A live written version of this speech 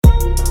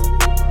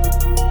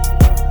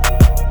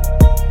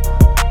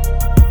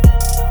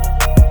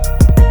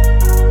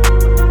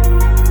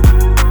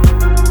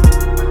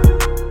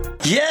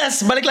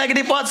guys, balik lagi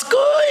di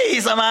Podskuy.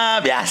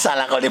 Sama biasa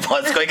lah kalau di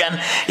Podskuy kan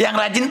yang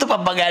rajin tuh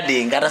Papa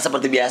Gading. Karena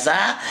seperti biasa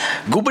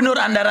Gubernur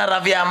Andara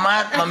Raffi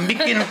Ahmad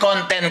membikin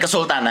konten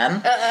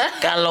kesultanan.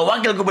 Kalau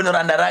Wakil Gubernur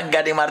Andara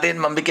Gading Martin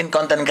membikin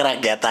konten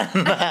kerakyatan.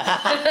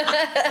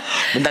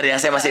 Bentar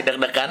ya, saya masih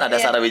deg-degan. Ada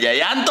Sarah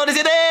Wijayanto di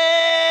sini.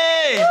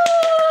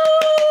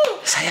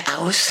 Saya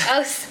aus.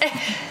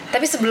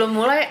 Tapi sebelum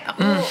mulai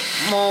aku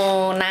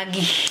mau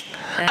nagih.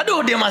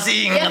 Aduh, dia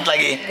masih ingat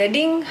lagi.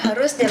 Gading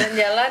harus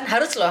jalan-jalan,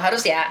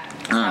 harus ya.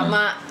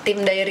 Sama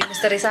tim Diary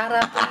Misteri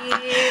Sarah,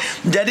 please.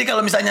 Jadi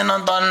kalau misalnya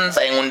nonton,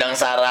 saya ngundang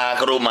Sarah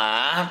ke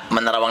rumah,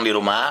 menerawang di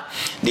rumah.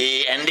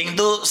 Di ending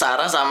tuh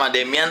Sarah sama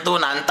Demian tuh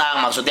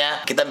nantang, maksudnya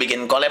kita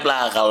bikin collab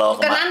lah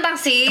kalau Bukan nantang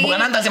sih,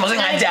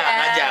 maksudnya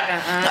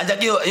ngajak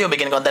yuk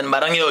bikin konten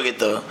bareng yuk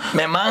gitu.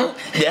 Memang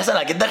biasa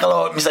lah kita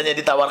kalau misalnya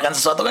ditawarkan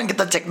sesuatu kan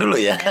kita cek dulu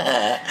ya.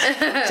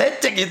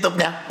 Saya cek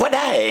YouTube-nya,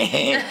 wadai.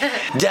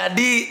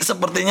 Jadi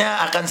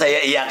sepertinya akan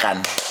saya iakan.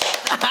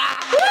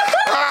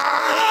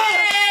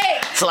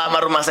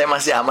 Selama rumah saya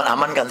masih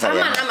aman kan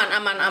saya?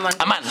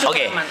 Aman.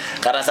 Oke.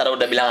 Karena Sarah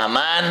udah bilang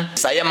aman,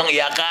 saya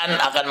mengiyakan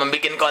akan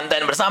membuat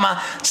konten bersama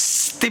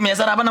timnya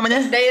Sarah, apa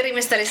namanya? Diary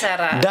Misteri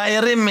Sarah.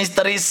 Diary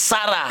Misteri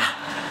Sarah.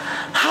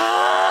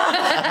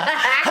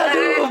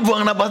 Aduh,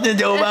 buang napasnya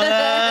jauh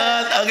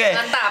banget. Oke.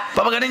 Mantap.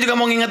 Papa Gading juga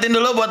mau ngingetin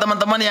dulu buat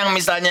teman-teman yang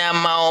misalnya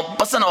mau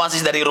pesan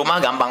Oasis dari rumah,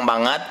 gampang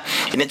banget.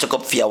 Ini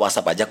cukup via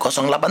WhatsApp aja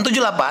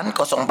 0878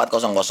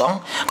 0400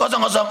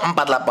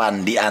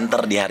 0048,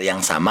 diantar di hari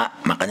yang sama.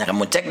 Makanya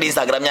kamu cek di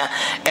Instagramnya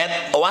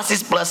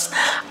 @oasisplusid.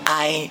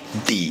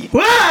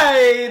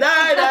 Woi,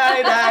 dai.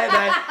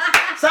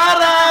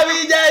 Sarah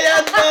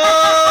Wijayanto.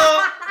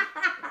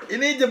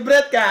 Ini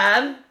jebret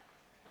kan?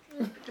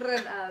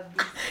 Keren abis.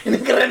 Ini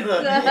keren loh.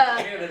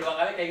 Ini udah 2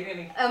 kali kayak gini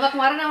nih.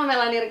 Kemarin sama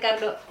Melanie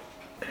Ricardo,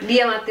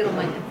 dia mati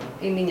rumahnya,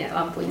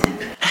 lampunya.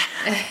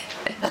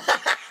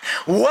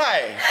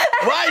 Why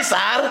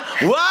Sar?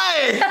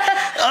 Why?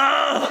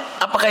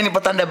 Apakah ini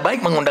petanda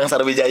baik mengundang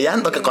Sarah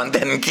Wijayanto ke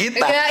konten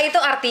kita? Enggak, itu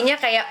artinya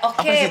kayak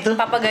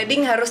Papa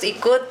Gading harus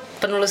ikut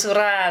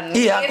penelusuran.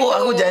 Iya, gitu.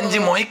 aku janji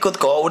mau ikut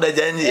kok, udah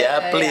janji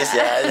ya, please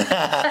ya.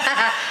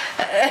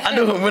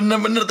 Aduh,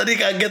 bener-bener tadi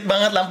kaget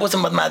banget, lampu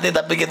sempat mati,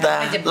 tapi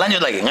kita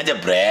lanjut lagi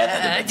ngejebret.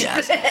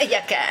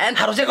 Iya kan?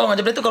 Harusnya kalau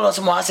ngejebret itu kalau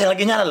semua AC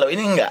lagi nyala loh,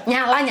 ini enggak.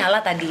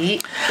 Nyala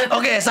tadi.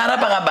 Oke, Sarah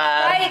apa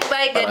kabar?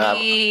 Baik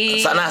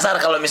Gading. Nah, Sarah,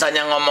 kalau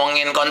misalnya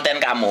ngomongin konten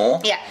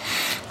kamu, ya.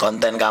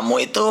 Konten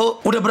kamu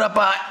itu udah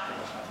berapa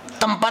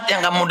tempat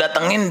yang kamu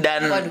datengin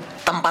dan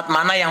tempat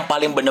mana yang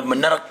paling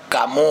bener-bener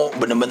kamu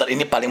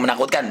ini paling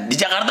menakutkan di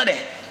Jakarta deh?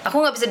 Aku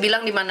nggak bisa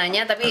bilang di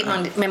mananya, tapi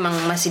memang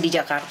masih di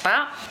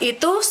Jakarta.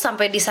 Itu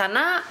sampai di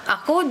sana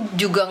aku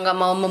juga nggak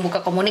mau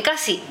membuka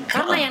komunikasi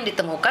karena yang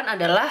ditemukan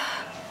adalah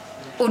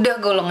udah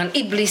golongan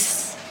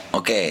iblis.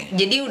 Oke.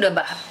 Jadi udah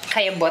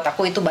kayak buat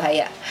aku itu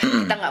bahaya.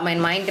 Kita nggak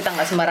main-main, kita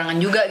nggak sembarangan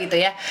juga gitu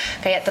ya.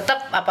 Kayak tetap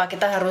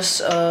kita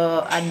harus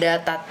ada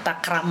tata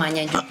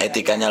keramanya juga.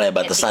 Etikanya lah,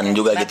 batasan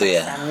juga gitu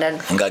ya.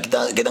 Dan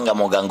kita nggak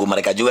mau ganggu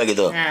mereka juga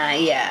gitu. Nah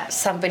iya,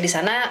 sampai di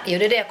sana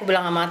yaudah deh aku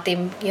bilang sama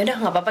tim, yaudah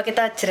nggak apa-apa,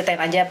 kita ceritain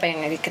aja apa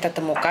yang kita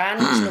temukan,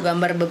 terus lu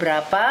gambar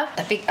beberapa,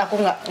 tapi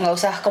aku nggak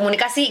usah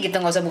komunikasi gitu,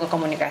 nggak usah buka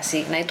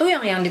komunikasi. Nah itu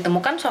yang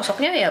ditemukan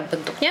sosoknya ya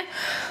bentuknya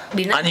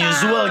binatang.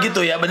 Unusual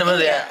gitu ya,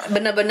 bener-bener ya.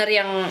 Bener-bener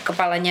yang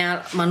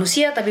kepalanya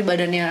manusia tapi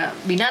badannya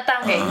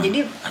binatang kayak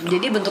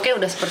jadi bentuknya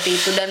udah seperti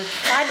itu. Dan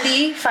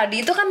Fadi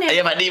itu kan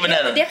Iya, Fadi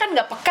benar. Dia kan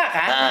nggak peka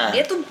kan,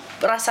 dia tuh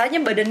rasanya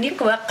badan dia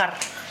kebakar.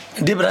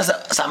 Dia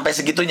berasa sampai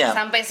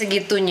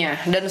segitunya.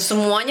 Dan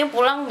semuanya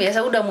pulang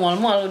biasa udah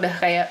mual-mual, udah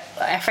kayak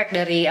efek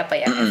dari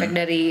efek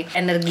dari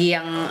energi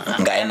yang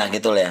nggak enak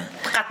gitu lah ya.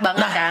 pekat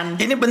banget kan.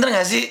 Ini bener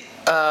nggak sih,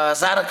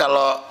 Sar,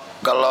 kalau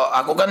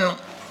aku kan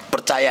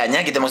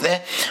percayanya gitu,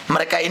 maksudnya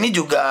mereka ini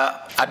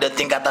juga ada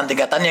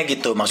tingkatan-tingkatannya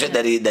gitu.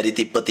 Maksudnya dari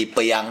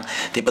tipe-tipe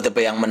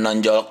yang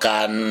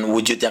menonjolkan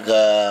wujudnya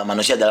ke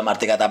manusia dalam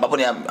arti kata apapun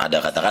ya. Ada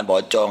katakan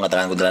pocong,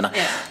 katakan kuntilanak,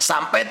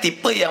 sampai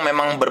tipe yang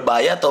memang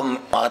berbahaya atau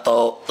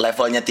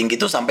levelnya tinggi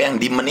itu sampai yang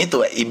demon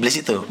itu,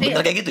 iblis itu. Bener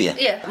kayak gitu ya?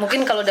 Iya,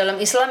 mungkin kalau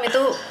dalam Islam itu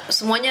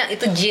semuanya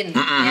itu jin.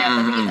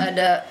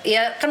 Ada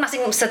ya kan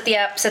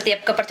setiap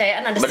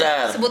kepercayaan ada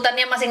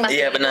sebutannya masing-masing.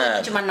 Iya,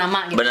 benar. Itu cuma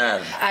nama gitu. Benar.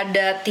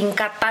 Ada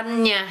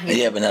tingkatannya gitu.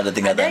 Iya, benar, ada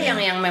tingkatannya.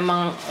 Ada yang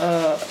memang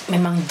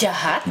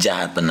jahat,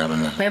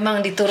 benar-benar.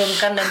 memang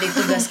diturunkan dan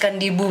ditugaskan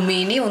di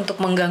bumi ini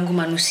untuk mengganggu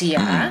manusia.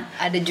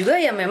 Ada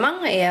juga yang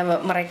memang ya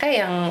mereka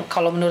yang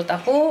kalau menurut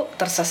aku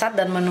tersesat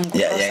dan menunggu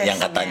prosesnya. Yang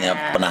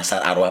katanya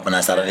arwah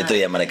penasaran itu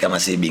ya, mereka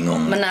masih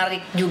bingung.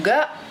 Menarik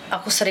juga,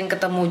 aku sering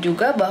ketemu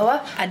juga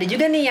bahwa ada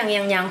juga nih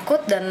yang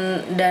nyangkut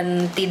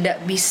dan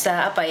tidak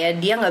bisa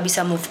dia nggak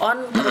bisa move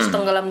on, terus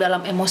tenggelam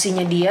dalam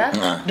emosinya dia,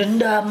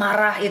 dendam,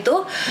 marah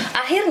itu.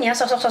 Akhirnya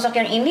sosok-sosok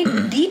yang ini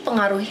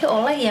dipengaruhi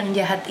oleh yang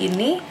jahat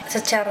ini,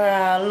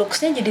 secara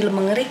looksnya jadi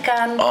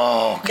mengerikan.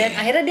 Dan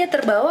akhirnya dia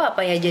terbawa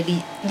jadi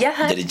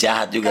jahat. Jadi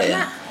jahat juga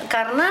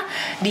karena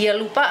dia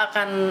lupa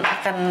akan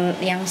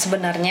yang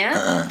sebenarnya,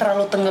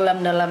 terlalu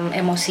tenggelam dalam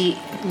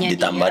emosinya,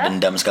 ditambah dia.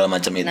 dendam segala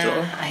macam itu.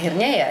 Nah,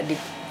 akhirnya ya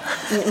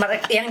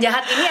yang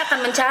jahat ini akan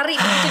mencari.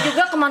 Itu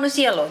juga ke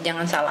manusia loh,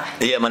 jangan salah.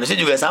 Iya, manusia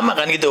juga sama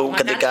kan gitu.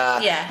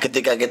 Iya.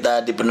 Ketika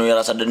kita dipenuhi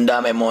rasa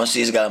dendam,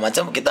 emosi segala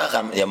macam, kita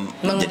akan ya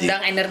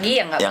mengundang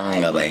energi yang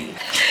nggak baik.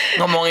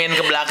 Ngomongin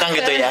ke belakang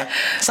gitu ya,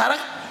 Sarah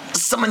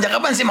semenjak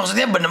kapan sih,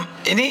 maksudnya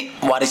ini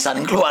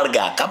warisan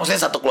keluarga kan,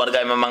 maksudnya satu keluarga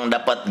yang memang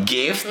dapat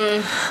gift,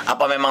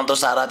 apa memang tuh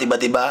Sarah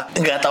tiba-tiba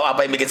nggak tahu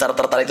apa yang bikin Sarah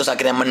tertarik, terus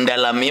akhirnya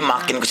mendalami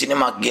makin kesini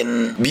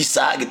makin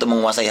bisa gitu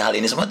menguasai hal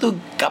ini semua tuh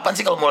kapan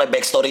sih kalau mulai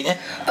backstory-nya?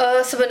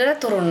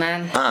 Sebenarnya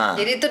turunan.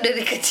 Jadi itu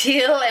dari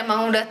kecil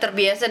emang udah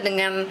terbiasa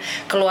dengan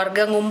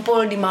keluarga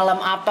ngumpul di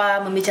malam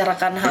apa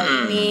membicarakan hal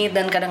ini,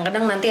 dan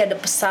kadang-kadang nanti ada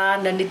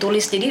pesan dan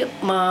ditulis. Jadi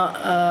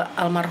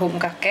almarhum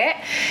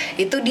kakek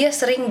itu dia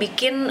sering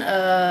bikin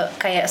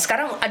kayak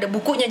sekarang ada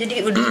bukunya,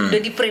 jadi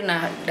udah di print.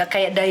 Nah,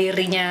 kayak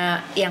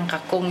diary-nya yang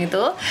Kakung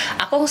itu,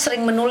 aku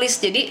sering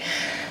menulis. Jadi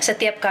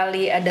setiap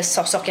kali ada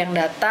sosok yang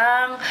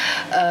datang,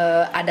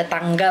 ada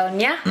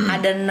tanggalnya,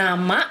 ada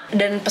nama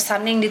dan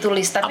pesan yang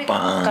ditulis. Tapi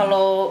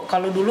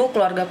kalau dulu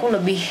keluargaku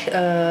lebih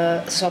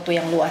sesuatu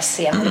yang luas,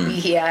 yang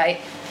lebih ya.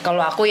 Kalau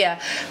aku ya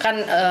kan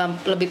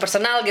lebih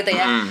personal gitu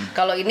ya.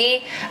 Kalau ini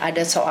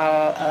ada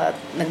soal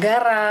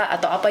negara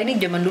atau apa, ini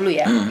zaman dulu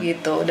ya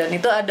gitu. Dan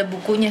itu ada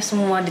bukunya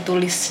semua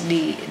ditulis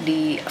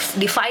di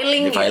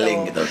filing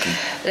gitu. Okay.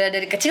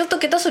 Dari kecil tuh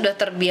kita sudah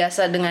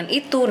terbiasa dengan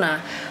itu. Nah,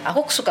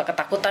 aku suka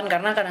ketakutan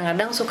karena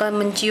kadang-kadang suka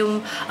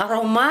mencium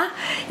aroma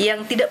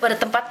yang tidak pada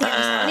tempatnya.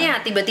 Misalnya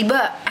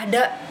tiba-tiba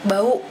ada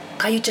bau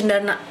kayu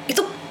cendana.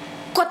 Itu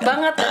kuat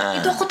banget,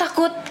 itu aku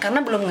takut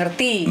karena belum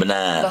ngerti.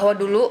 Benar. Bahwa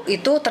dulu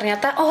itu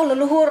ternyata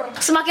leluhur.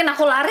 Semakin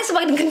aku lari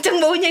semakin kenceng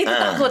baunya, itu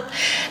takut.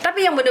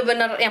 Tapi yang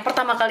benar-benar yang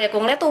pertama kali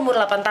aku ngeliat tuh umur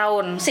 8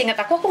 tahun. Seingat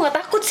aku nggak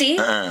takut sih.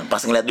 Pas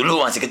ngeliat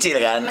dulu masih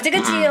kecil kan. Masih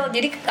kecil.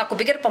 Jadi aku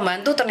pikir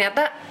pembantu,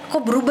 ternyata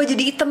kok berubah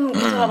jadi hitam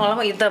gitu,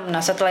 lama-lama hitam. Nah,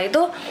 setelah itu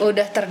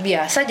udah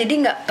terbiasa, jadi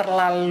nggak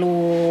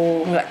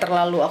terlalu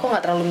aku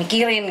nggak terlalu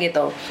mikirin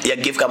gitu. Ya,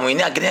 gift kamu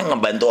ini akhirnya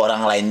ngebantu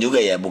orang lain juga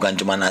ya, bukan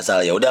cuma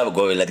asal ya udah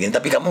gue lihat gini,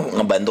 tapi kamu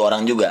ngebantu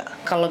orang juga.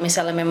 Kalau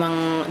misalnya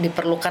memang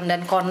diperlukan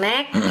dan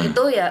connect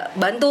itu ya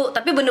bantu,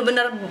 tapi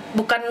bener-bener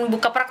bukan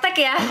buka praktek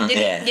ya.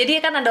 Jadi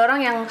kan ada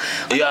orang yang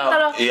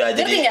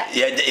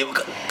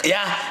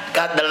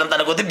dalam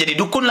tanda kutip jadi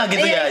dukun lah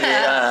gitu ya.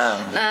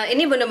 Nah,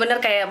 ini bener-bener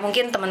kayak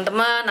mungkin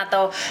teman-teman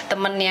atau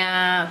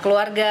temennya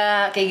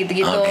keluarga kayak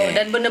gitu-gitu.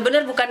 Dan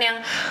bener-bener bukan yang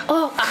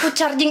aku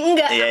charging,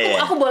 enggak.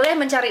 Aku boleh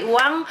mencari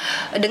uang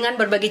dengan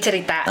berbagi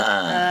cerita.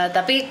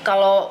 Tapi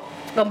kalau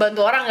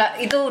ngebantu orang nggak,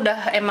 itu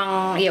udah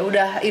emang ya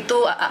udah,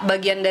 itu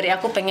bagian dari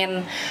aku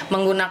pengen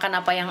menggunakan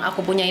apa yang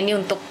aku punya ini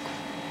untuk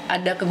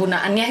ada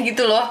kegunaannya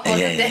gitu loh,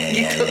 maksudnya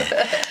gitu.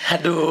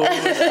 Aduh,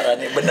 Sarah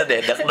nih bener deh,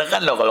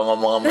 deg-degan loh kalau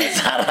ngomong sama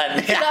Sarah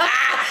nih.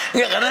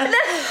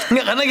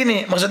 Nggak karena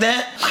gini,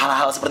 maksudnya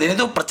hal-hal seperti ini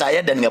tuh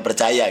percaya dan nggak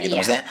percaya gitu.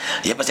 Maksudnya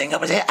ya percaya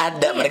nggak percaya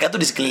ada, mereka tuh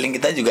di sekeliling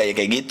kita juga ya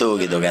kayak gitu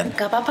kan.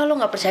 Gak apa-apa lo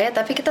nggak percaya,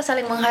 tapi kita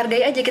saling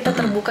menghargai aja, kita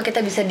terbuka,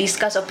 kita bisa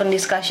discuss, open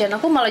discussion.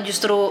 Aku malah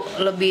justru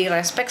lebih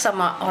respect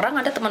sama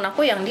orang, ada teman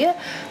aku yang dia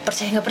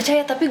percaya nggak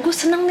percaya, tapi gue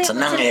seneng ya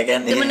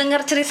kan,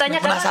 mendengar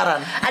ceritanya, karena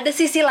ada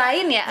sisi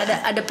lain ya,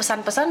 ada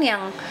pesan-pesan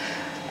yang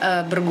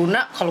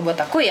berguna kalau buat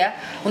aku ya,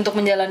 untuk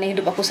menjalani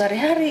hidup aku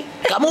sehari-hari.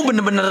 Kamu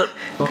bener-bener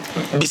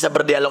bisa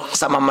berdialog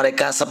sama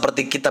mereka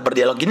seperti kita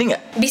berdialog gini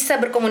nggak? Bisa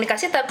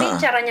berkomunikasi, tapi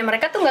caranya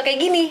mereka tuh nggak kayak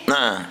gini.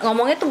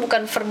 Ngomongnya tuh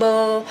bukan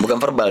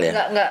verbal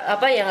ya? Nggak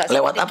apa ya, nggak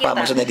lewat apa kita.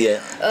 Maksudnya dia?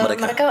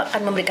 Mereka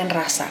akan memberikan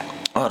rasa.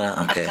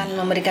 Akan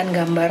memberikan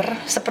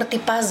gambar seperti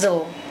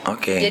puzzle.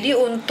 Jadi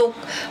untuk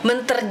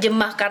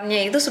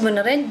menerjemahkannya itu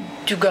sebenarnya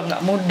juga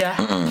nggak mudah.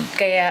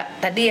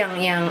 Kayak tadi yang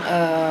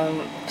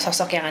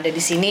sosok yang ada di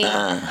sini,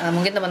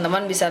 mungkin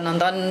teman-teman bisa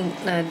nonton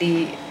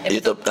di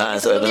YouTube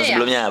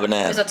sebelumnya,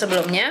 benar. Episode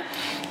sebelumnya.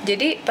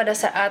 Jadi pada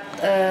saat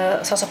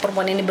sosok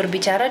perempuan ini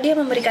berbicara, dia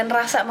memberikan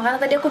rasa.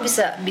 Makanya tadi aku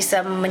bisa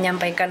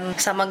menyampaikan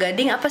sama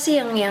Gading apa sih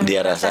yang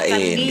dia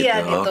rasain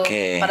gitu.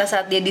 Pada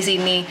saat dia di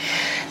sini.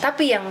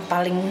 Tapi yang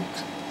paling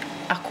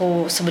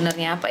aku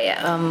sebenarnya apa ya,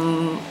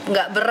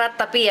 nggak berat,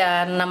 tapi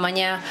ya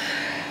namanya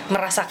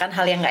merasakan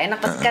hal yang nggak enak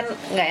pasti kan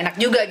nggak enak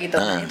juga gitu.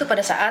 Itu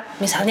pada saat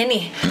misalnya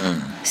nih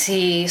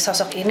si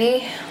sosok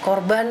ini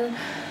korban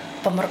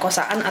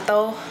pemerkosaan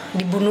atau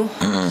dibunuh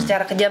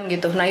secara kejam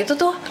gitu. Nah itu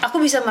tuh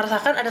aku bisa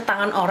merasakan ada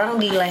tangan orang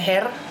di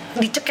leher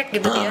dicekek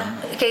gitu ya.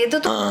 Kayak itu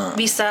tuh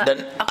bisa.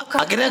 Dan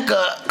akhirnya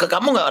ke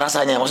kamu nggak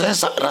rasanya? Maksudnya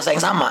rasa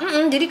yang sama?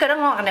 Jadi kadang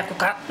aku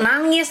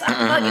nangis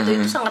apa gitu,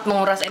 itu sangat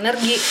menguras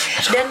energi.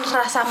 Dan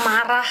rasa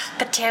marah,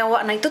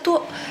 kecewa, nah itu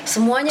tuh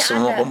semuanya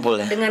ada kumpul,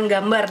 ya? Dengan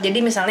gambar. Jadi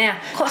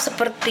misalnya kok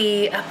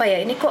seperti apa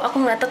ya, ini kok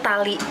aku ngeliatnya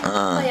tali.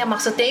 Apa ya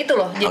maksudnya itu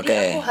loh. Jadi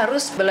aku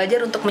harus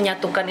belajar untuk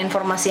menyatukan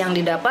informasi yang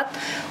didapat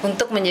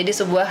untuk menjadi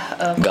sebuah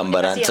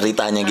gambaran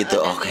ceritanya gitu.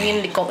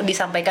 Ingin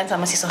disampaikan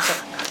sama si sosok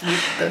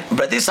gitu.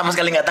 Berarti sama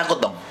sekali nggak takut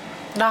dong?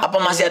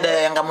 Apa masih ada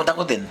yang kamu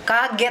takutin?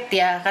 Kaget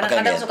ya,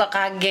 kadang-kadang Kaget. suka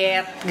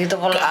kaget gitu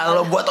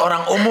Kalau buat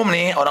orang umum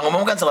nih, orang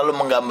umum kan selalu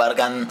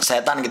menggambarkan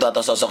setan gitu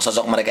atau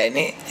sosok-sosok mereka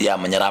ini ya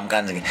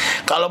menyeramkan.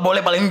 Kalau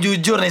boleh paling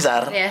jujur nih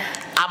Sar, Iya.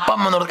 apa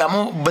menurut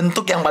kamu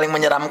bentuk yang paling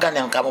menyeramkan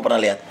yang kamu pernah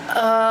lihat?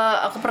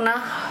 Aku pernah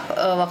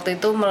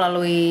waktu itu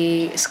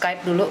melalui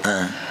Skype dulu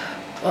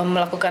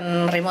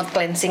melakukan remote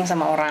cleansing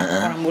sama orang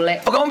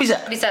bule. Oh kamu bisa?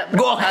 Bisa.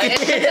 Gokil.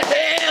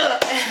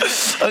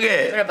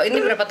 Oke.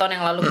 Berapa tahun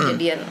yang lalu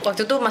kejadian.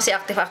 Waktu itu masih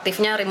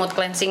aktif-aktifnya remote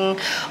cleansing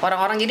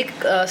orang-orang. Jadi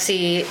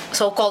si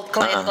so called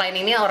klien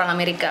ini orang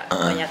Amerika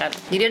kebanyakan.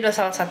 Jadi ada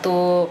salah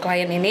satu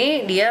klien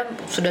ini, dia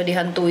sudah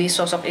dihantui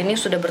sosok ini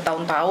sudah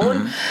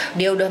bertahun-tahun.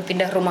 Dia udah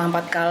pindah rumah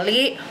 4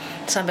 kali.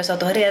 Sampai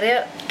suatu hari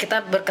akhirnya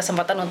kita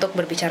berkesempatan untuk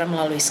berbicara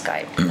melalui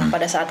Skype. Nah,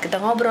 pada saat kita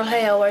ngobrol,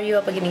 hey how are you,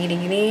 apa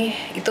gini,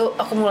 itu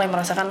aku mulai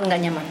merasakan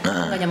nggak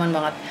nyaman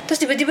banget.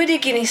 Terus tiba-tiba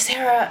dia gini,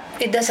 Sarah,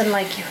 it doesn't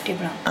like you, dia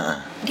bilang.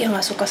 Dia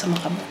nggak suka sama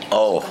kamu,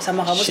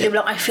 Terus dia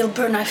bilang I feel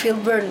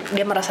burn.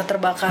 Dia merasa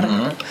terbakar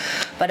gitu.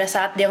 Pada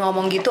saat dia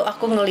ngomong gitu,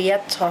 aku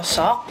ngelihat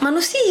sosok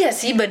manusia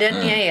sih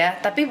badannya ya,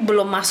 tapi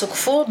belum masuk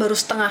full, baru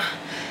setengah.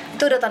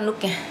 Itu udah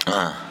tanduknya.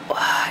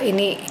 Wah,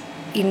 ini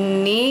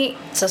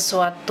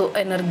sesuatu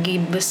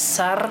energi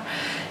besar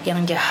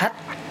yang jahat.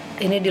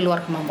 Ini di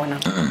luar kemampuan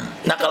aku.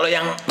 Nah kalau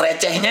yang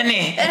recehnya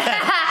nih,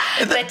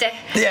 Receh.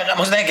 Iya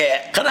maksudnya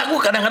kayak, karena aku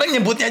kadang-kadang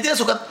nyebutnya aja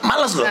suka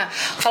malas loh. Nah,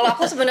 kalau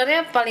aku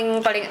sebenarnya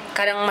paling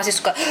kadang masih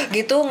suka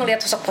gitu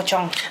ngelihat sosok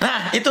pocong.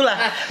 Nah itulah,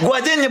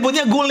 gua aja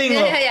nyebutnya guling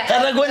loh, Iya.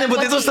 karena gua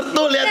nyebut itu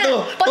tuh lihat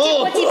tuh,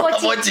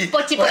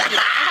 Poci.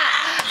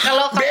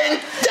 Kalau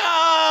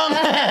bencong.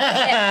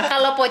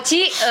 kalau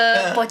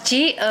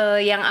Poci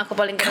yang aku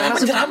paling kenal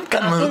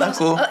Menyeramkan menurut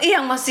aku.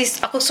 Iya, masih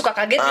aku suka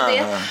kaget gitu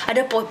ya.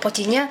 Ada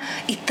pocinya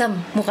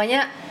hitam,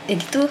 mukanya ya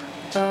gitu.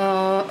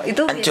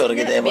 Itu Hancur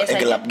gitu ya,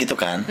 biasanya, gelap gitu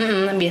kan.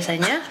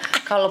 Biasanya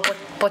kalau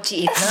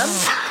poci hitam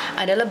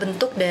adalah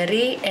bentuk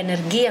dari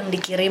energi yang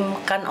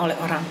dikirimkan oleh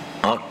orang.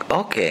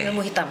 Oke.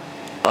 Ilmu hitam.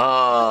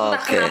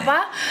 Entah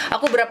kenapa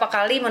aku berapa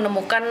kali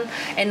menemukan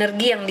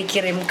energi yang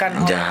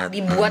dikirimkan Jahat.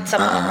 dibuat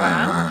sama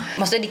orang,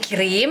 maksudnya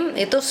dikirim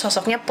itu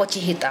sosoknya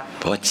poci hitam.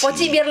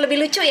 Poci biar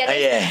lebih lucu ya kan?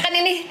 Kan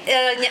ini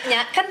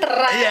kan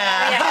terang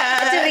ya,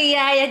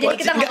 ceria ya, jadi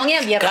kita ngomongnya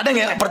biar kadang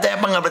ya percaya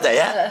apa nggak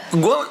percaya,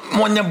 gue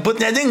mau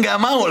nyebutnya aja nggak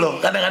mau loh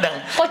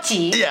kadang-kadang.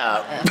 Poci.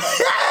 Iya.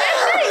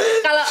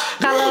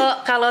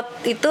 Kalau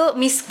itu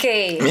Miss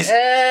K. Miss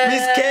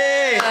K.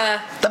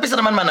 Tapi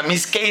sereman mana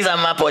Miss K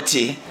sama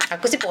Poci?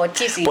 Aku sih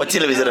Poci sih.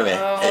 Poci lebih serem ya.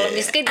 Kalau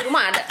Miss K di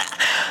rumah ada.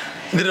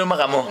 Di rumah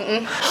kamu?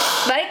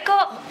 Baik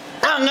kok.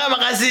 Enggak,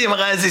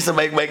 makasih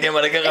sebaik-baiknya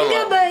mereka kamu.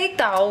 Enggak baik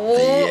tahu.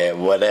 Iya,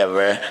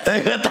 whatever.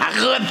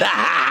 Takut.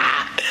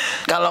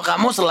 Kalau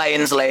kamu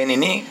selain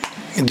ini,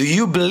 do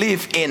you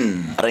believe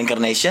in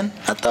reincarnation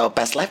atau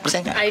past life,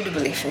 percaya nggak? I do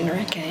believe in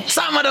reincarnation.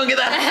 Sama dong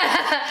kita.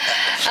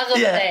 Aku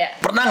percaya.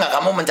 Pernah nggak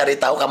kamu mencari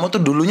tahu kamu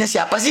tuh dulunya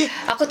siapa sih?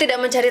 Aku tidak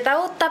mencari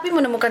tahu, tapi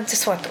menemukan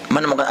sesuatu.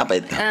 Menemukan apa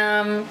itu?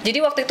 Jadi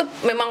waktu itu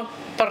memang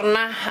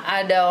pernah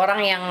ada orang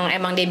yang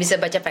emang dia bisa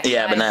baca past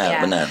Iya,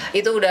 life, benar.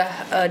 Itu udah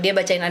dia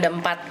bacain ada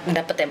 4,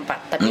 dapet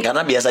 4. Tapi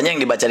Karena biasanya yang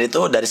dibaca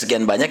itu dari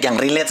sekian banyak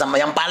yang relate sama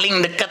yang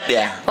paling dekat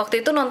ya.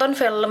 waktu itu nonton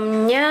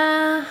filmnya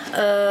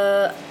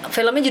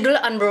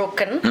judulnya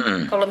Unbroken.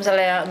 Kalau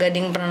misalnya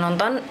Gading pernah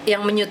nonton,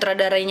 yang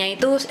menyutradarainya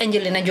itu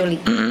Angelina Jolie.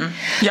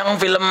 Yang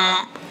film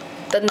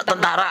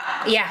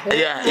tentara. Iya.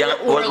 Iya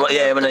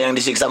benar, yang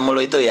disiksa mulu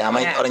itu ya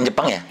sama orang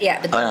Jepang ya? Iya,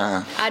 betul.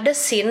 Ada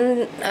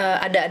scene,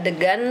 ada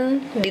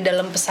adegan di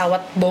dalam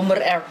pesawat bomber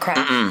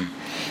aircraft.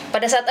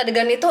 Pada saat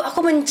adegan itu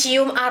aku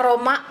mencium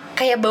aroma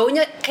kayak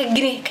baunya kayak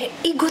gini, kayak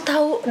gue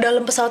tahu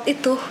dalam pesawat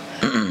itu.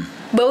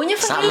 Baunya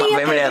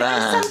familiar,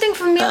 something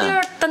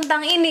familiar tentang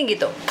ini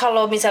gitu.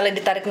 Kalau misalnya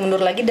ditarik mundur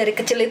lagi dari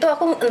kecil itu,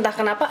 aku entah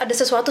kenapa ada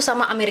sesuatu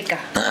sama Amerika.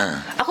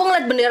 Aku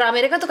ngeliat bendera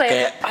Amerika tuh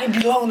kayak I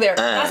belong there.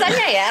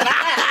 Rasanya ya.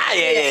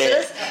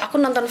 Terus aku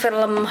nonton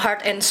film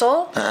Heart and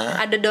Soul,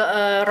 ada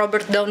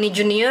Robert Downey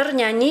Jr.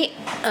 nyanyi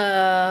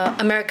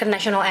American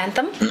National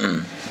Anthem.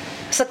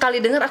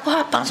 Sekali dengar aku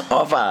langsung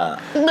hafal.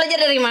 Belajar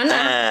dari mana?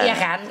 Ya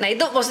kan? Nah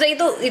itu maksudnya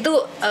itu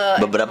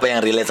beberapa yang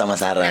relate sama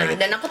Sarah gitu.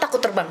 Dan aku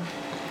takut terbang.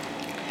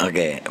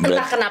 Oke.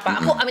 Entah kenapa,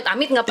 aku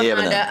amit-amit nggak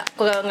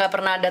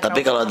pernah ada. Tapi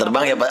kalau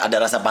terbang ya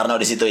ada rasa parno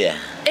di situ ya.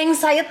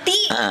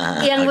 Anxiety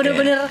yang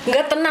bener-bener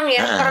nggak tenang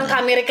ya. Orang ke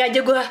Amerika aja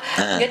gue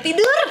nggak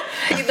tidur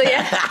gitu ya.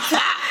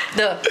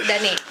 Tuh,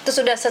 Dani, itu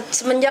sudah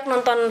semenjak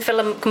nonton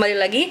film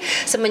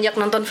semenjak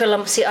nonton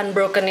film si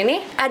Unbroken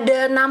ini,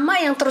 ada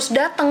nama yang terus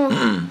datang.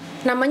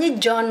 Namanya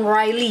John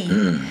Riley.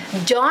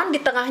 John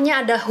di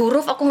tengahnya ada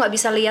huruf, aku nggak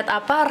bisa lihat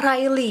apa.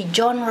 Riley,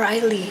 John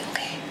Riley.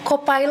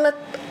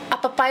 Co-pilot.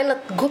 Apa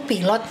pilot? Gue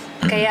pilot.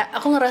 Kayak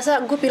aku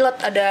ngerasa gue pilot,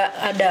 ada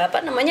apa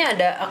namanya,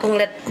 aku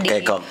ngeliat di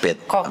kayak cockpit.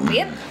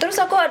 Terus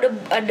aku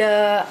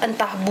ada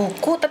entah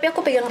buku, tapi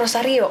aku pegang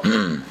rosario.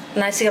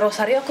 Nah si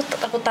rosario aku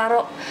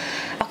taruh,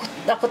 aku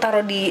aku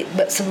taruh di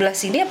sebelah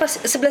sini apa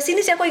sebelah sini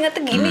sih, aku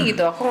ingatnya gini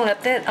gitu. Aku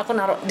ngeliatnya aku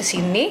naruh di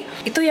sini,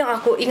 itu yang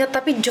aku ingat.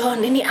 Tapi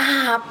John, ini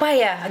apa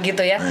ya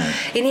gitu ya,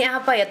 ini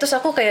apa ya. Terus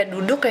aku kayak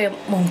duduk kayak,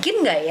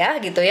 mungkin nggak ya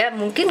gitu ya,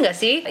 mungkin nggak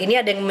sih ini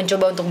ada yang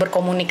mencoba untuk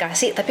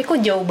berkomunikasi tapi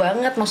kok jauh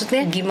banget,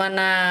 maksudnya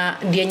gimana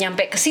dia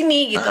nyampe ke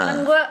sini gitu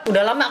kan. Gue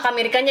udah lama ke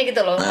Amerikanya gitu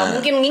loh, nggak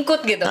mungkin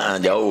ngikut gitu.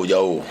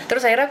 Jauh.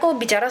 Terus akhirnya aku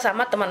bicara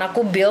sama teman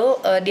aku Bill,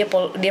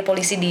 dia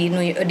polisi di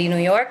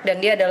New York,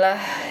 dan dia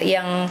adalah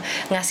yang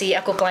ngasih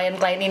aku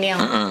klien-klien ini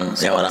yang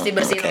suka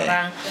bersih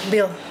orang.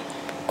 Bill,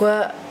 gue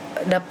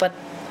dapat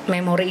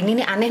memori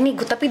ini nih aneh nih,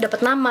 gue tapi dapat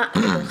nama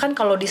gitu kan.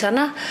 Kalau di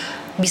sana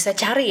bisa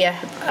cari ya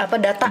apa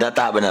data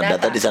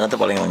di sana tuh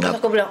paling lengkap.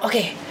 Terus aku bilang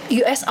oke,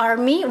 US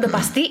Army udah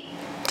pasti.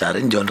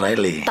 Cariin John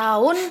Riley.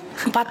 Tahun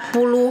 42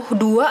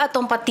 atau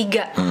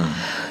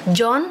 43.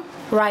 John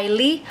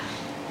Riley,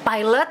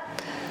 pilot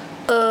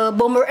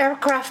bomber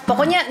aircraft.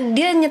 Pokoknya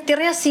dia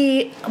nyetirnya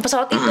si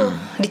pesawat itu.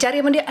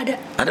 Dicari sama dia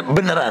ada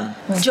beneran.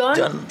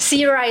 John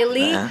C.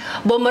 Riley,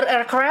 bomber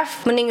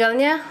aircraft,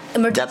 meninggalnya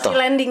emergency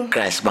landing.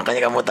 Crash,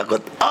 makanya kamu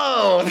takut.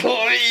 Oh,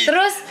 boy.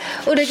 Terus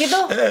udah gitu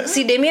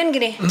si Damien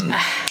gini.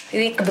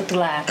 Ini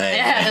kebetulan.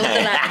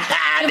 Kebetulan.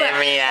 Coba,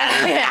 Damien.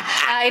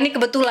 ini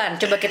kebetulan.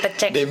 Coba kita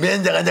cek.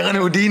 Damien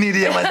jangan-jangan Houdini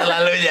dia masa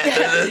lalunya.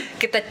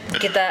 kita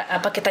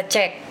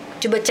cek.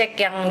 Coba cek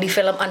yang di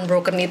film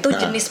Unbroken itu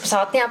jenis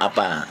pesawatnya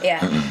apa?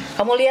 Ya.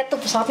 Kamu lihat tuh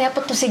pesawatnya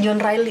apa tuh si John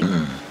Riley.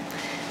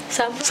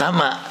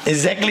 Sama,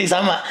 exactly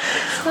sama.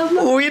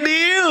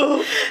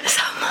 Widih.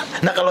 Sama.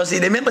 Nah kalau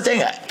si Damien percaya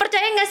nggak?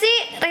 Percaya nggak sih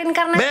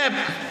reinkarnasi? Beb,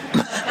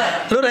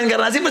 lu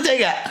reinkarnasi percaya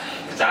nggak?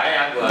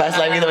 Percaya gua. Pas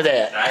live kita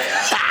percaya.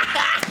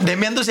 Percaya.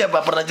 Damien tuh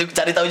siapa? Pernah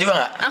cari tahu juga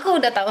nggak? Aku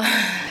udah tahu.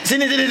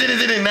 Sini.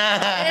 Nah,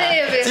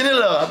 Beb. sini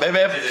loh,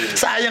 Beb.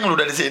 Sayang lu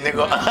udah di sini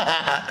kok.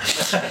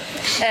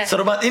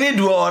 Seru banget. Ini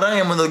dua orang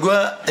yang menurut gue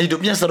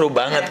hidupnya seru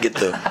banget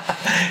gitu.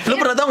 Lu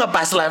pernah tahu nggak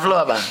pas live lu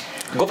apa?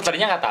 Gue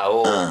tadinya nggak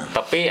tahu,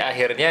 tapi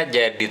akhirnya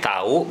jadi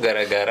tahu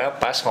gara-gara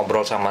pas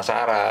ngobrol sama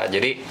Sarah.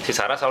 Jadi si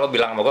Sarah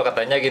selalu bilang sama gue,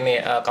 katanya gini,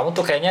 kamu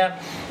tuh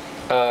kayaknya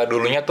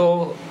dulunya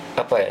tuh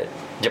apa ya?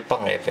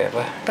 Jepang ya,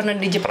 apa? Pernah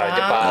di Jepang.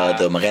 Oh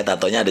tuh, makanya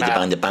tatonya ada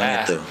Jepang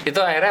itu.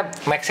 Itu akhirnya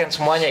make sense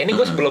semuanya. Ini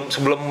gue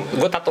sebelum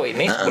gue tato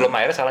ini, sebelum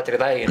akhirnya salah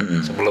ceritain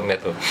sebelumnya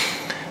tuh.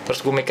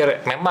 Terus gue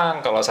mikir,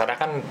 memang kalau Sarah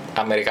kan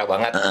Amerika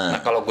banget. Nah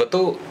kalau gue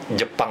tuh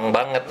Jepang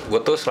banget. Gue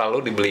tuh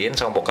selalu dibeliin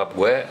sama bokap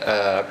gue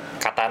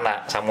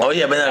katana sama. Oh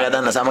iya benar,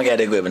 katana sama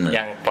kayak adek gue benar.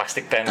 Yang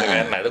plastik tender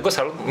kan. Nah itu gue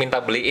selalu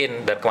minta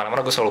beliin, dan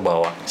kemana-mana gue selalu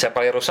bawa.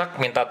 Siapa kali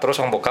rusak minta terus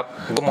sama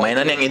bokap, gue mau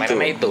mainan yang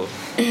itu.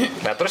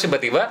 Nah terus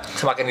tiba-tiba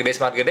semakin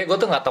gede gue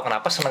tuh nggak tahu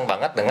kenapa seneng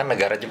banget dengan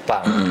negara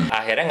Jepang.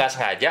 Akhirnya nggak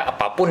sengaja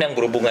apapun yang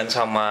berhubungan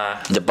sama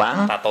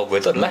Jepang, tato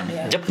gue itu adalah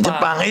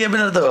Jepang. Iya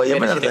benar tuh, iya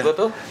benar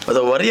tuh.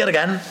 Betul, warrior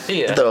kan?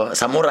 Iya. Itu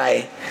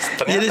samurai.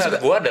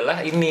 Ternyata gue adalah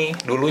ini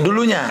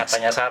dulunya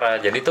katanya Sarah.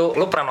 Jadi tuh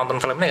lu pernah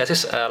nonton filmnya nggak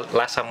sih,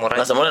 Last Samurai?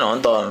 Last Samurai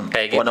nonton.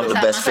 Kayak gitu. One of the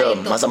best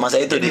film.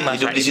 Masa-masa itu di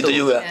hidup di situ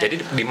juga.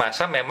 Jadi di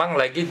masa memang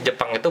lagi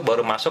Jepang itu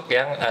baru masuk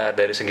yang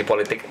dari segi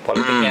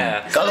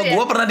politiknya. Kalau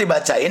gue pernah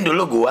dibacain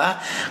dulu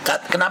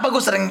kenapa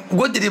gue sering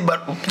jadi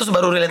terus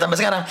baru relate sampai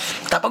sekarang.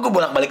 Kenapa gue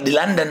bolak-balik ke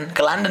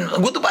London?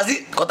 Gue tuh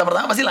pasti kota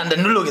pertama pasti London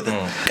dulu gitu.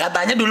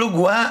 Katanya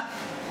dulu gue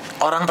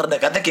orang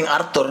terdekatnya King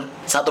Arthur,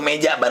 satu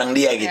meja bareng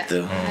dia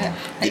gitu.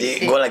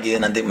 Jadi gue lagi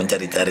nanti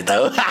mencari-cari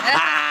tahu.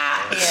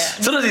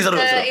 Seru.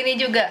 Ini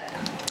juga.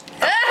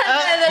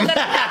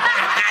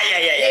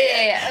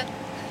 Iya.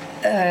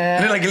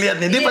 Ini lagi lihat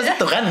nih, dia pasti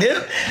tuh kan dia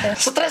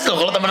stres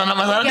loh kalau temenan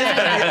sama Sarah, dia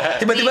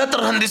tiba-tiba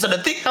terhenti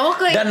sedetik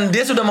dan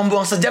dia sudah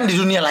membuang sejam di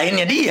dunia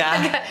lainnya dia.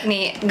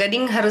 Nih,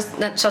 Gading harus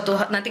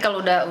nanti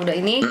kalau udah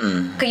ini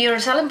ke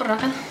Yerusalem pernah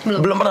kan?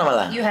 Belum pernah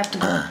malah. You have to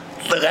go.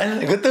 Tuh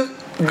kan, gue tuh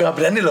gak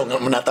berani loh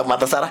menatap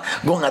mata Sarah.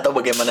 Gue gak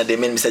tahu bagaimana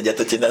Damien bisa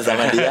jatuh cinta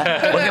sama dia,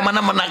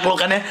 bagaimana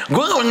menaklukkannya.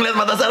 Gue kalau ngeliat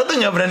mata Sarah tuh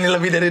gak berani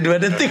lebih dari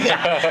 2 detik.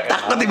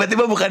 Takut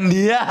tiba-tiba bukan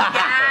dia.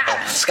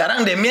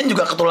 Sekarang Damien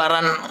juga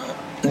ketularan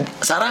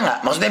Sarah nggak?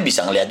 Maksudnya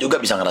bisa ngeliat juga,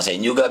 bisa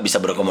ngerasain juga,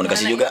 bisa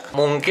berkomunikasi juga.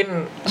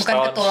 Mungkin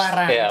setahun,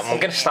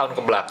 mungkin setahun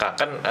ke belakang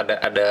kan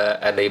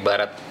ada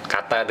ibarat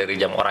kata dari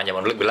orang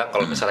zaman dulu bilang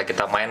kalau misalnya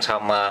kita main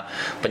sama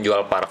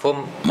penjual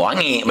parfum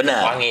wangi,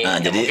 benar. Wangi.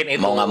 Nah, jadi mungkin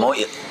itu mau nggak mau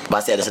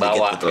pasti ada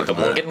sedikit bawa, gitu.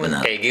 Mungkin benar.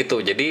 Kayak gitu.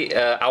 Jadi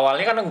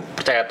awalnya kan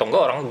percaya atau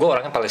enggak gue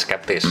orangnya paling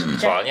skeptis.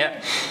 Soalnya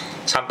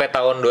sampai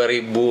tahun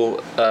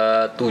 2007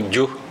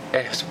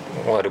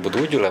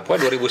 2007 lah,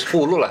 pokoknya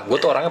 2010 lah, gue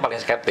tuh orangnya paling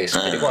skeptis,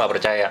 jadi gue nggak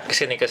percaya.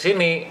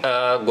 Kesini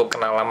gue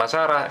kenal sama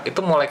Sarah,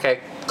 itu mulai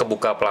kayak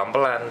kebuka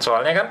pelan-pelan.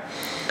 Soalnya kan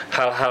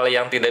hal-hal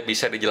yang tidak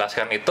bisa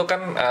dijelaskan itu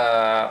kan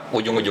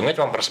ujung-ujungnya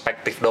cuma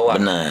perspektif doang.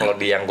 Kalau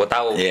di yang gue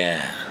tahu,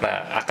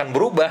 nah akan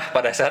berubah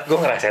pada saat gue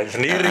ngerasain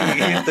sendiri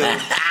gitu.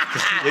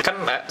 Kan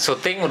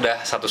syuting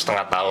udah 1,5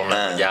 tahun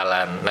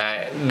berjalan.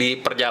 Nah di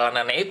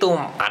perjalanannya itu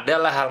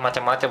adalah hal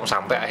macam-macam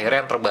sampai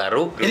akhirnya yang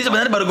terbaru. Ini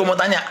sebenarnya baru gue mau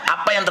tanya,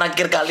 apa yang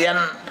terakhir kalian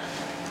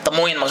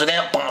temuin?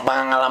 Maksudnya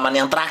pengalaman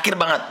yang terakhir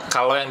banget?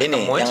 Kalau yang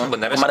ditemuin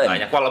sebenarnya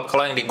banyak.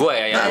 Kalau yang di gue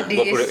ya,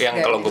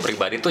 kalau gue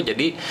pribadi tuh,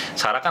 jadi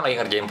Sarah kan lagi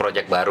ngerjain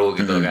project baru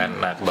gitu kan.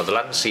 Nah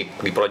kebetulan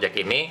di project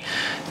ini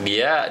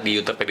dia di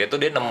YouTube dia tuh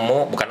dia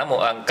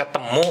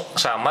ketemu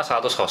sama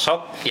satu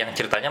sosok yang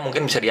ceritanya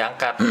mungkin bisa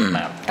diangkat.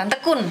 Nah, Tante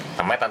Kun.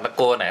 Namanya Tante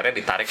Kun. Akhirnya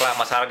ditarik lah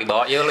sama Sarah,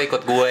 dibawa, yuk lo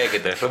ikut gue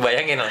gitu. Lo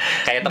bayangin lo,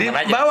 kayak temen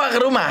aja. Dibawa ke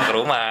rumah.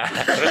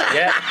 Terus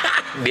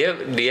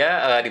dia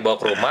dibawa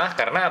ke rumah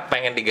karena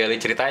pengen digali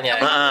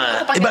ceritanya.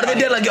 Ibaratnya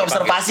dia lagi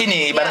observasi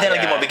nih, ibaratnya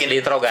lagi mau bikin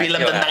film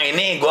tentang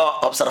ini, gue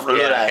observe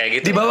dulu lah.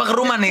 Gitu. Dibawa ke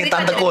rumah nih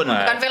Tante Kun.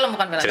 Bukan film.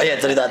 Iya,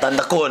 cerita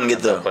Tante Kun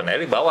gitu.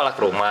 Jadi dibawalah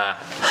ke rumah.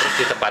 Terus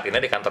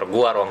ditempatinnya di kantor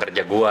gua, ruang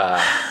kerja gua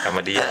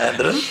sama dia.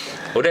 Terus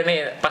udah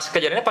nih, pas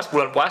kejadiannya pas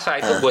bulan puasa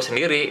itu gua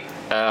sendiri.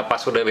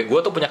 Pas udah gua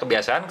tuh punya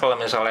kebiasaan kalau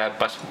misalnya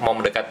pas mau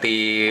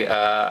mendekati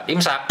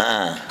imsak,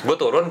 gua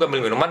turun, gua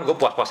ambil minuman, gua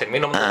puas-puasin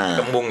minum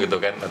kembung gitu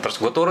kan. Terus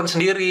gua turun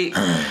sendiri.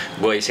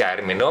 Gua isi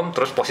air minum,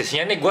 terus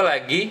posisinya nih gua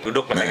lagi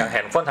duduk memegang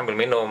handphone sambil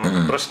minum.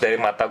 Terus dari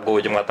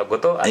ujung mata gua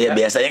tuh iya,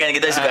 biasanya kan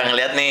kita suka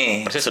ngeliat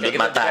nih sudut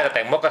mata. Ada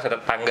tembok, ada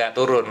tangga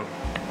turun.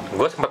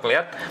 Gue sempat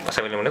ngeliat pas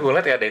sambil minum, gue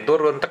ngeliat ya ada yang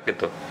turun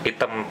gitu,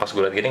 hitam. Pas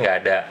gue liat gini nggak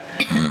ada.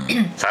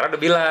 Sarah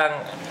udah bilang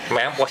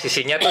memang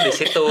posisinya tuh di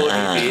situ,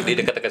 di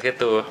dekat-dekat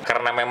situ.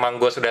 Karena memang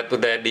gue sudah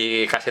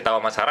dikasih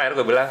tahu sama Sarah, akhirnya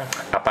gue bilang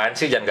apaan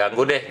sih, jangan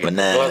ganggu deh.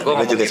 Bener. Gue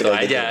ngomong gitu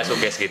aja,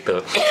 suges gitu.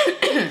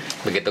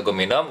 Begitu gue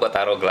minum, gue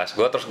taruh gelas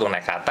gue, terus gue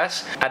naik ke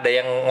atas. Ada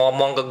yang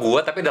ngomong ke gue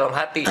tapi dalam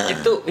hati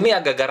itu ini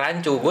agak-agak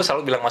rancu. Gue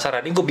selalu bilang sama Sarah,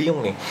 ini gue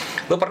bingung nih.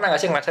 Lu pernah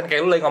nggak sih ngerasain kayak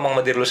lu lagi ngomong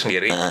sama diri lu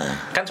sendiri?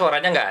 Kan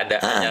suaranya nggak ada,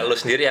 hanya lu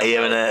sendiri yang. Iya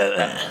benar.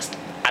 Nah,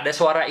 ada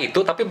suara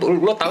itu tapi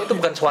lo tahu itu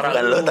bukan suara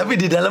lo, tapi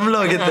di dalam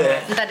lo gitu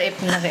ya. Entar deh,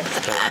 benar deh.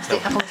 Pasti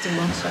aku mesti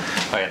bangsa.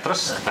 Oh ya,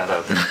 terus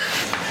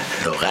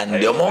tuh kan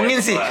diomongin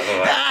sih.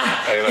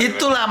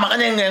 Itulah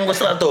makanya yang gue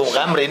setelah tuh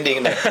kan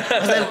merinding deh.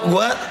 Maksudnya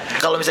gue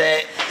kalau misalnya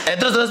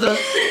terus.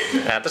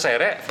 Nah, terus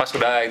akhirnya pas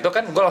udah itu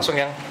kan gue langsung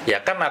yang ya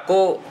kan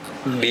aku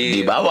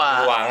di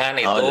bawah ruangan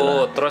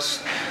itu,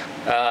 terus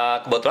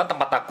kebetulan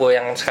tempat aku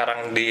yang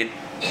sekarang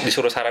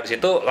disuruh Sarah di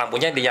situ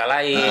lampunya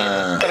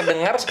dinyalain.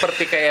 Terdengar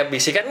seperti kayak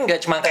bisikan,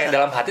 nggak cuma kayak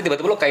dalam hati,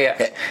 tiba-tiba lu kayak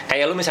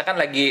lu misalkan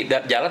lagi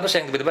jalan terus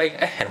yang tiba-tiba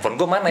handphone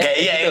gue mana ya?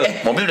 Iya, gitu.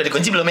 Mobil udah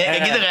dikunci belum ya?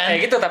 Kayak gitu kan?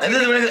 Kayak gitu, tapi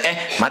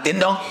matiin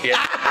dong. Ya,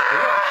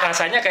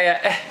 rasanya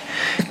kayak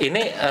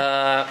ini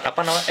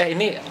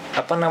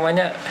apa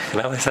namanya?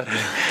 Kenapa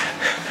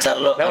Sar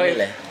lo ambil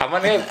ya?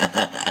 Aman ya?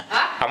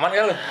 Aman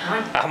gak lu?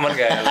 Aman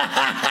gak lu?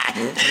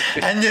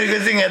 Anjir, gue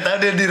sih gak tahu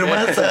dia di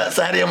rumah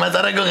sehari sama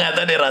Sarah, gue gak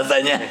tahu deh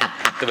rasanya.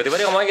 Tiba-tiba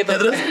dia ngomong gitu.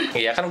 Terus?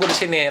 Iya kan gue di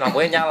sini,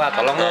 lampunya nyala,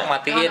 tolong dong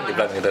matiin,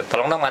 dibilang gitu.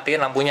 Tolong dong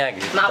matiin lampunya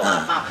gitu.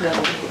 Maaf.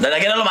 Dan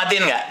akhirnya lo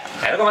matiin nggak?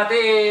 Akhirnya gue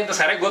matiin, terus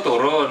akhirnya gue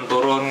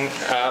turun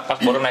pas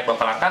baru naik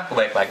beberapa langkah, gue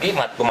balik lagi,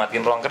 gue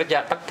matiin ruang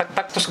kerja,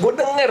 tak, terus gue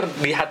denger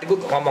di hati gue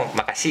ngomong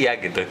makasih ya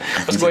gitu.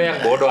 Terus gue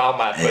yang bodo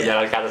amat, gue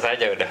jalan ke atas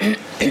aja udah.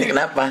 Ini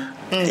kenapa?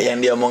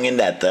 Yang diomongin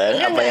dateng,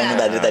 apa yang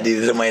tadi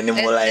di rumah ini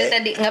mulai?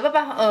 Tadi nggak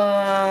apa-apa,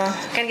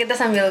 kan kita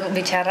sambil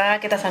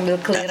bicara, kita sambil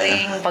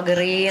clearing,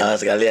 pagerin. Oh,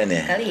 sekalian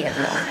ya? Sekalian.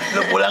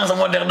 Lu pulang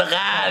semua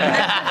deg-degan.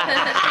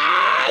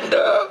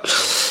 Aduh.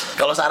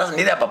 Kalau Sarah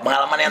sendiri apa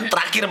pengalaman yang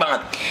terakhir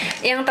banget?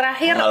 Yang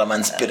terakhir,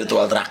 pengalaman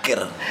spiritual terakhir.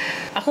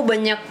 Aku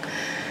banyak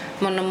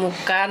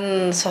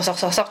menemukan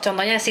sosok-sosok,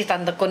 contohnya si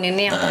Tante Kun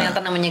ini yang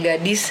ternyata namanya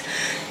gadis.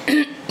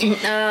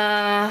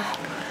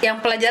 Yang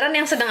pelajaran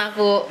yang sedang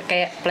aku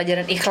kayak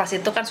pelajaran ikhlas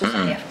itu kan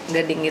susah ya,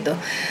 gading gitu.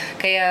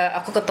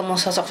 Kayak aku ketemu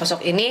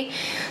sosok-sosok ini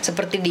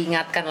seperti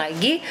diingatkan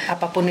lagi,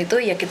 apapun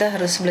itu ya kita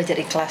harus belajar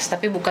ikhlas.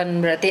 Tapi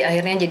bukan berarti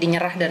akhirnya jadi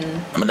nyerah dan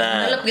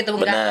gelap gitu,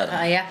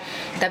 enggak ya.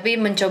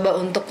 Tapi mencoba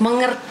untuk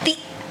mengerti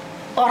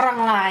orang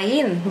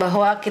lain,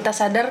 bahwa kita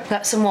sadar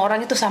nggak semua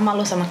orang itu sama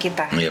lo sama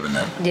kita. Iya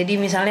benar. Jadi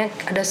misalnya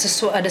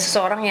ada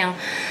seseorang yang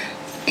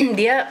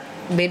dia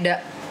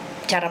beda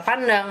cara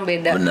pandang,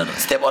 beda. Bener.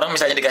 Setiap orang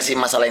misalnya dikasih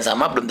masalah yang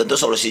sama, belum tentu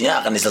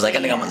solusinya akan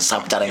diselesaikan dengan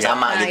cara yang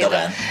sama gitu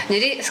kan.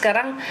 Jadi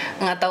sekarang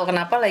nggak tahu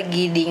kenapa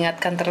lagi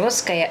diingatkan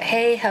terus kayak,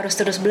 hey harus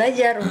terus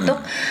belajar untuk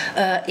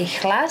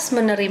ikhlas,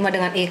 menerima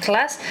dengan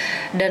ikhlas,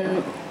 dan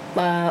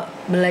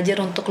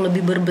belajar untuk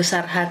lebih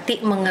berbesar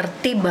hati,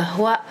 mengerti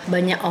bahwa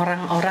banyak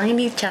orang-orang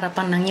ini cara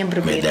pandangnya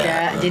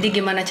berbeda. Jadi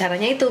gimana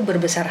caranya itu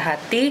berbesar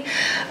hati,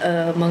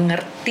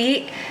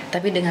 mengerti,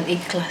 tapi dengan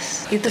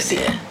ikhlas. Itu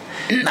sih.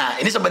 Nah,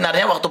 ini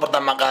sebenarnya waktu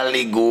pertama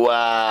kali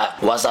gua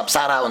WhatsApp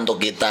Sarah untuk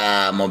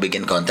kita mau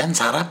bikin konten,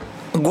 Sarah,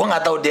 gua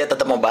nggak tahu dia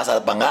tetap mau bahas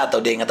apa enggak,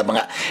 atau dia ingat apa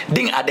enggak.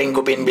 Ding, ada yang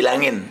gue pengen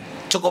bilangin.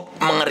 Cukup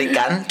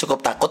mengerikan,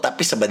 cukup takut,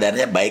 tapi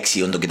sebenarnya baik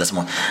sih untuk kita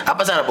semua.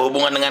 Apa Sarah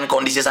berhubungan dengan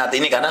kondisi saat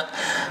ini? Karena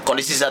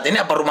kondisi saat ini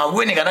apa rumah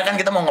gue nih? Karena kan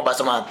kita mau ngebahas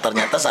sama,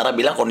 ternyata Sarah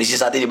bilang kondisi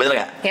saat ini, bener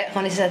nggak? Ya,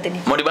 kondisi saat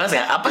ini. Mau dibahas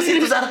nggak? Apa sih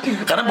itu Sarah?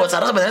 Karena buat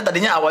Sarah sebenarnya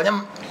tadinya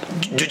awalnya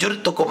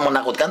jujur cukup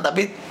menakutkan,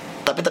 tapi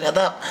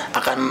ternyata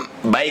akan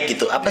baik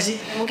gitu. Apa sih?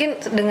 Mungkin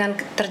dengan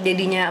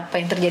terjadinya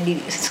apa yang terjadi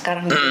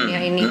sekarang di dunia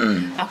ini,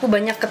 aku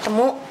banyak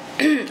ketemu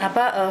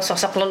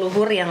sosok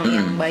leluhur yang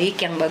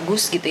baik, yang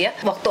bagus gitu ya.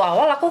 Waktu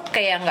awal aku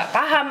kayak nggak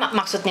paham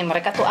maksudnya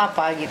mereka tuh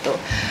apa gitu.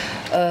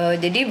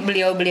 Jadi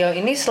beliau-beliau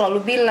ini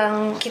selalu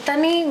bilang, kita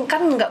nih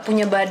kan nggak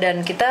punya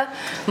badan, kita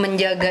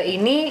menjaga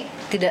ini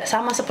tidak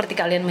sama seperti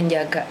kalian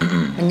menjaga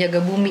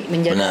bumi,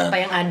 menjaga apa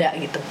yang ada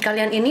gitu.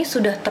 Kalian ini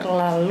sudah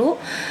terlalu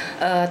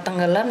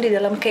tenggelam di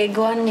dalam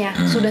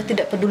keegoannya, sudah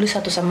tidak peduli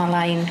satu sama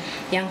lain.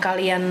 Yang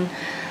kalian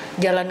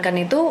jalankan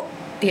itu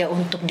ya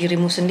untuk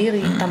dirimu sendiri,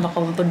 tanpa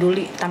kamu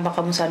peduli, tanpa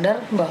kamu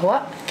sadar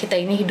bahwa kita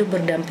ini hidup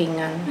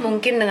berdampingan.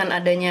 Mungkin dengan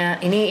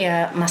adanya ini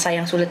ya masa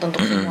yang sulit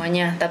untuk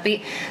semuanya, tapi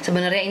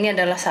sebenarnya ini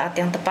adalah saat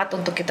yang tepat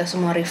untuk kita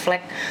semua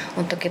reflect,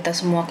 untuk kita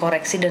semua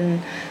koreksi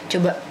dan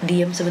coba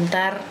diam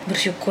sebentar,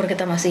 bersyukur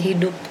kita masih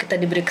hidup, kita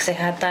diberi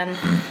kesehatan,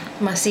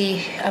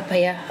 masih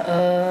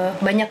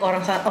banyak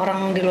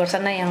orang di luar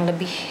sana yang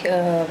lebih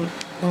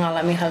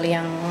mengalami hal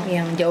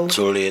yang jauh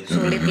sulit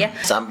ya.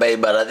 Sampai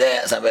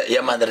ibaratnya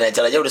ya Mother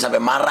Nature aja udah sampai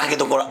marah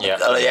gitu kalau ya.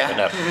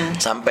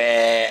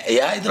 Sampai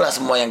ya itulah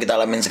semua yang kita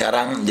alamin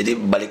sekarang. Jadi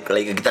balik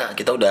lagi ke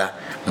kita udah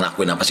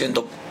ngelakuin apa sih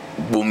untuk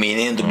bumi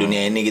ini, untuk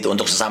dunia ini gitu,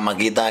 untuk sesama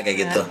kita kayak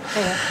gitu.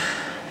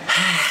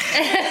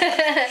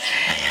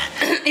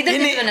 Itu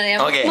sih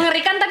sebenarnya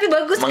mengerikan tapi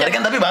bagus.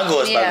 Mengerikan tapi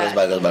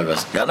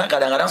bagus. Karena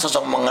kadang-kadang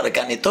sosok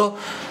mengerikan itu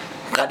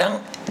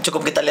kadang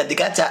cukup kita lihat di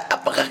kaca,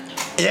 apakah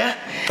ya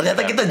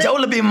ternyata kita jauh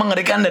lebih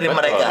mengerikan dari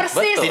mereka.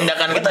 Persis.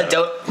 Tindakan kita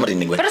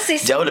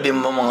jauh lebih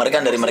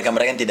mengerikan dari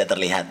mereka-mereka yang tidak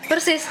terlihat.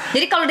 Persis.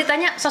 Jadi kalau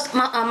ditanya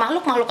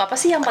makhluk apa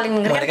sih yang paling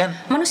mengerikan?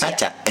 Manusia.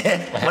 Kaca.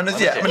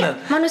 Manusia, benar.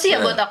 Manusia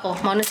buat aku,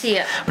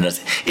 manusia. Benar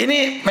sih.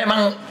 Ini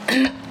memang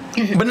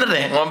bener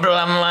deh ngobrol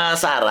sama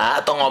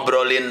Sarah atau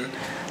ngobrolin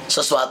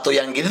sesuatu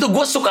yang gitu tuh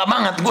gue suka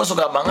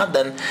banget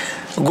dan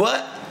gue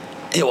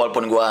ya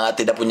walaupun gue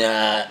tidak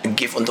punya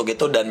gift untuk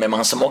itu dan memang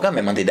semoga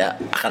memang tidak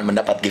akan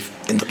mendapat gift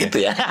untuk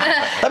itu ya.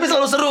 Tapi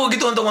selalu seru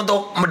gitu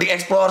untuk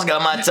di-explore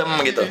segala macem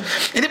gitu.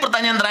 Ini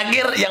pertanyaan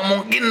terakhir yang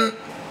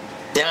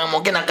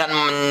mungkin akan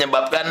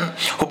menyebabkan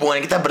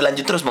hubungan kita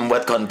berlanjut terus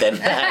membuat konten.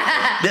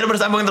 Biar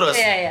bersambung terus.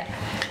 Iya.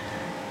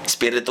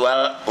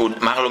 Spiritual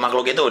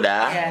makhluk-makhluk itu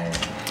udah.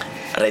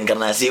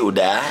 Reinkarnasi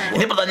udah.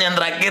 Ini pertanyaan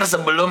terakhir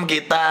sebelum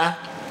kita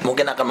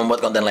mungkin akan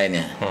membuat konten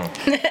lainnya.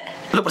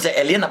 Lu percaya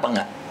alien apa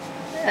enggak?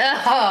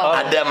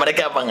 Ada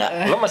mereka apa enggak?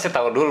 Lo masih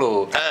tahu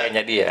dulu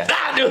kayaknya dia.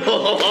 Aduh.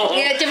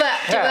 Iya coba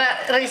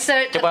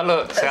research. Coba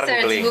lo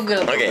sekarang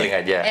Google. Googling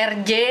aja.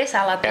 RJ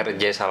Salatun.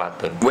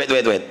 Wait.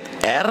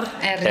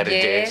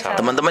 RJ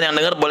Salatun. Teman-teman yang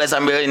dengar boleh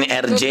sambil ini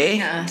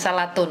RJ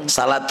Salatun.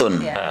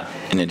 Ya.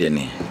 Ini dia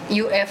nih.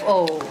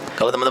 UFO.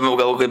 Kalau teman-teman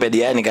buka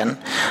Wikipedia ini kan,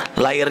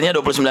 lahirnya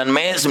 29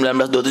 Mei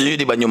 1927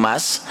 di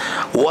Banyumas,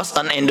 was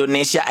an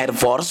Indonesia Air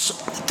Force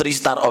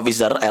 3-star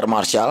officer, Air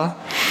Marshal.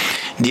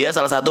 Dia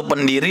salah satu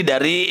pendiri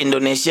dari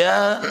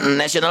Indonesia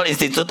National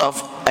Institute of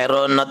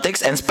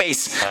Aeronautics and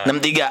Space.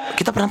 63.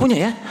 Kita pernah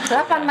punya ya?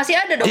 8 masih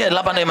ada dong. Iya,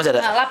 8 ya masih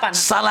ada. 8.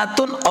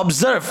 Salatun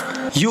observe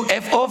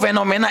UFO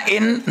phenomena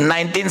in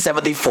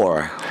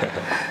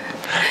 1974.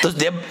 Terus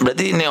dia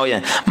berarti ini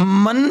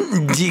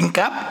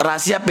menjingkap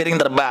rahasia piring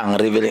terbang,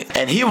 revealing.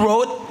 And he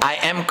wrote,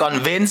 I am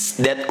convinced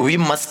that we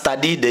must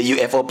study the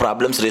UFO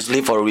problem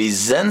seriously for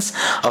reasons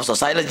of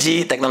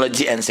sociology,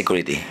 technology, and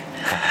security.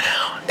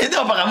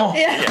 Itu apa kamu?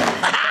 Iya.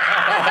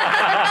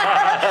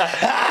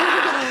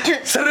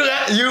 Seru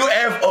gak?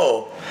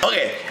 UFO.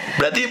 Oke,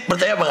 berarti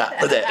percaya apa nggak?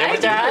 Percaya?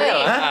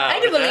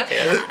 I do believe.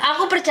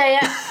 Aku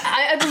percaya.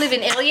 I believe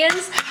in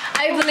aliens.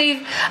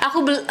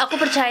 Aku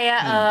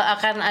percaya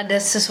akan ada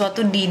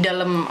sesuatu di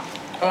dalam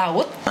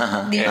laut,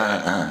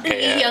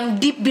 yang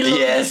deep below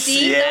the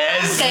sea,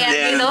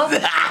 kayak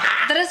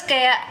terus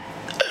kayak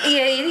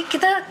ini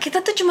kita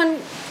tuh cuman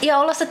ya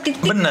Allah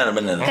setitik. Benar.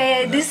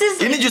 Kayak this is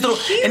ini justru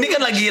ini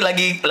kan lagi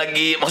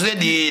maksudnya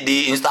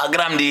di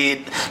Instagram,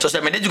 di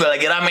sosial media juga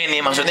lagi rame nih.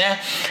 Maksudnya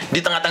di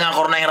tengah-tengah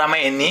corona yang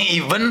rame ini,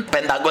 even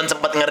Pentagon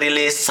sempat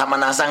ngerilis sama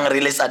NASA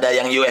ngerilis ada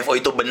yang UFO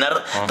itu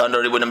benar tahun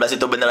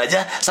 2016 itu benar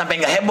aja, sampai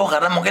nggak heboh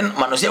karena mungkin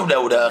manusia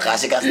udah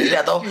keasikan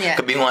sendiri atau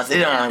kebingungan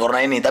sendiri dengan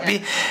corona ini.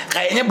 Tapi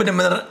kayaknya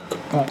bener-bener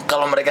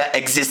kalau mereka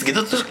exist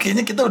gitu terus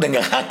kayaknya kita udah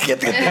nggak kaget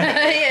gitu.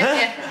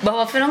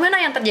 Bahwa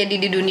fenomena yang terjadi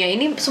di dunia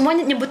ini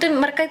semuanya nyebutin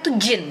mereka itu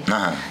jin.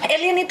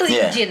 Alien itu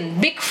jin.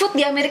 Bigfoot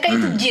di Amerika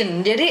itu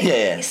jin. Jadi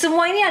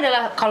semua ini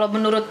adalah kalau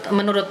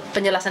menurut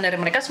penjelasan dari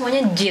mereka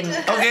semuanya jin.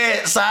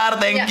 Oke,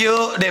 Sar, thank you.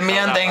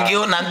 Demian, thank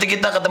you. Nanti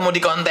kita ketemu di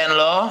konten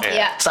lo.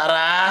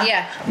 Sarah.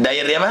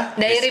 Diary apa?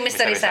 Diary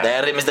Misteri Sarah.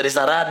 Diary Misteri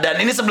Sarah. Dan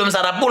ini sebelum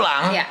Sarah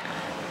pulang.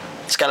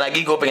 Sekali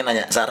lagi gue pengen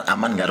nanya, Sar,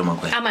 aman gak rumah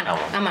gue?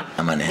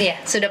 Aman ya? Iya,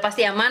 sudah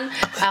pasti aman.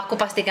 Aku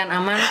pastikan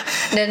aman.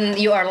 Dan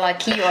you are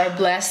lucky, you are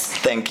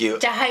blessed. Thank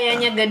you.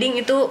 Cahayanya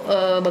Gading itu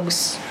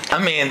bagus.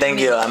 Amin, thank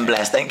you, I'm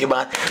blessed. Thank you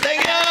banget.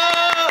 Thank you.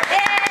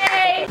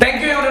 Yay! Thank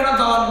you yang udah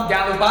nonton.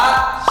 Jangan lupa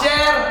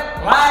share,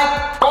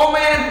 like,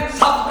 comment,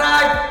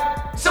 subscribe,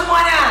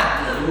 semuanya.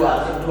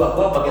 Kedua,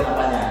 gue bagian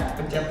apanya?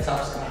 Pencet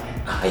subscribe.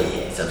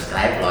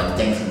 Subscribe,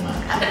 lonceng semua.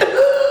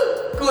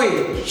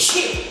 Kuy.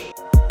 Shit.